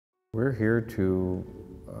We're here to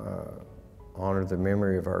honor the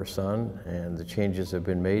memory of our son and the changes that have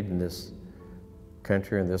been made in this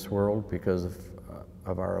country and this world because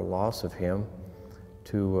of our loss of him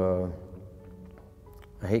to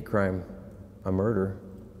a hate crime, a murder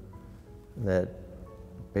that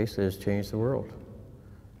basically has changed the world.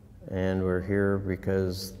 And we're here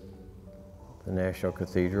because the National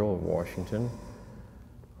Cathedral of Washington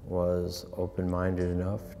was open-minded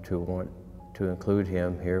enough to want to include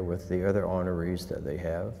him here with the other honorees that they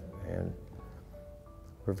have, and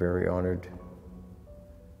we're very honored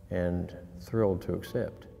and thrilled to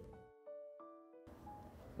accept.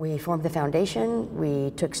 We formed the foundation.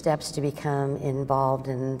 We took steps to become involved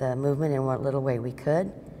in the movement in what little way we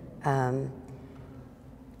could,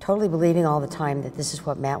 totally believing all the time that this is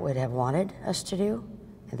what Matt would have wanted us to do,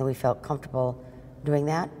 and that we felt comfortable doing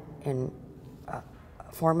that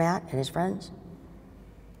for Matt and his friends.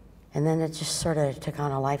 And then it just sort of took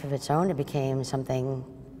on a life of its own. It became something,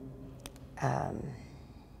 the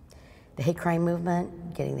hate crime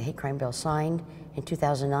movement, getting the hate crime bill signed in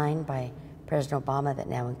 2009 by President Obama that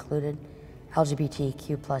now included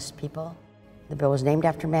LGBTQ plus people. The bill was named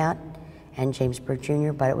after Matt and James Byrd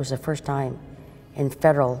Jr., but it was the first time in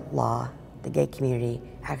federal law the gay community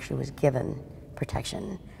actually was given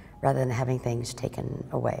protection rather than having things taken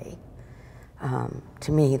away.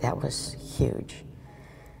 To me, that was huge.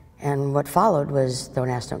 And what followed was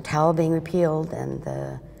Don't Ask, Don't Tell being repealed and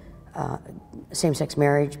the same-sex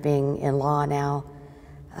marriage being in law now.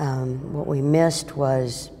 What we missed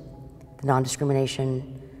was the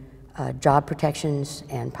non-discrimination, job protections,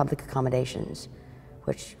 and public accommodations,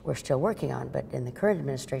 which we're still working on, but in the current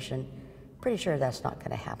administration, pretty sure that's not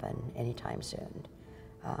going to happen anytime soon.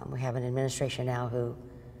 We have an administration now who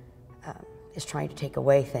is trying to take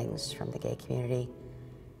away things from the gay community,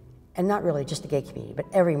 and not really just the gay community, but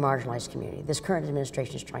every marginalized community. This current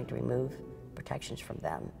administration is trying to remove protections from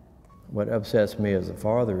them. What upsets me as a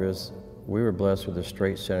father is we were blessed with a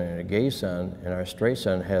straight son and a gay son, and our straight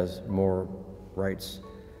son has more rights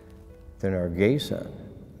than our gay son.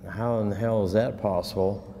 How in the hell is that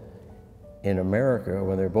possible in America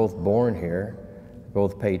when they're both born here,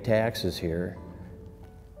 both pay taxes here,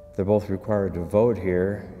 they're both required to vote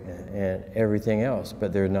here and everything else,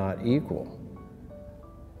 but they're not equal?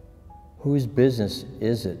 Whose business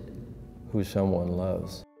is it who someone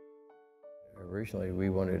loves? Originally,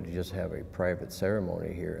 we wanted to just have a private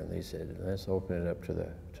ceremony here, and they said, let's open it up to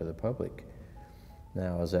the public.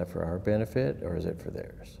 Now, is that for our benefit or is it for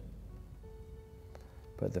theirs?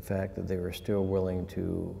 But the fact that they were still willing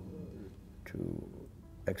to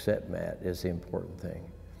accept Matt is the important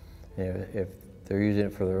thing. And if they're using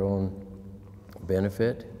it for their own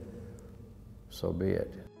benefit, so be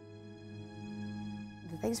it.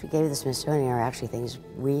 The things we gave the Smithsonian are actually things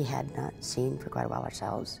we had not seen for quite a while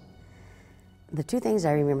ourselves. The two things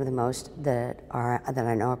I remember the most that I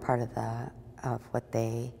know are part of what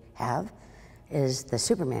they have is the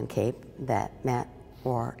Superman cape that Matt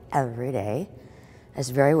wore every day. It's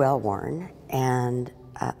very well worn, and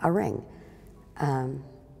a ring.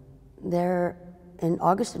 There, in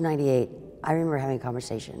August of '98, I remember having a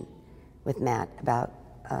conversation with Matt about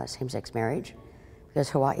same-sex marriage because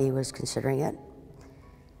Hawaii was considering it.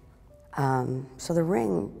 So the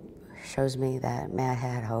ring shows me that Matt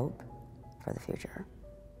had hope for the future.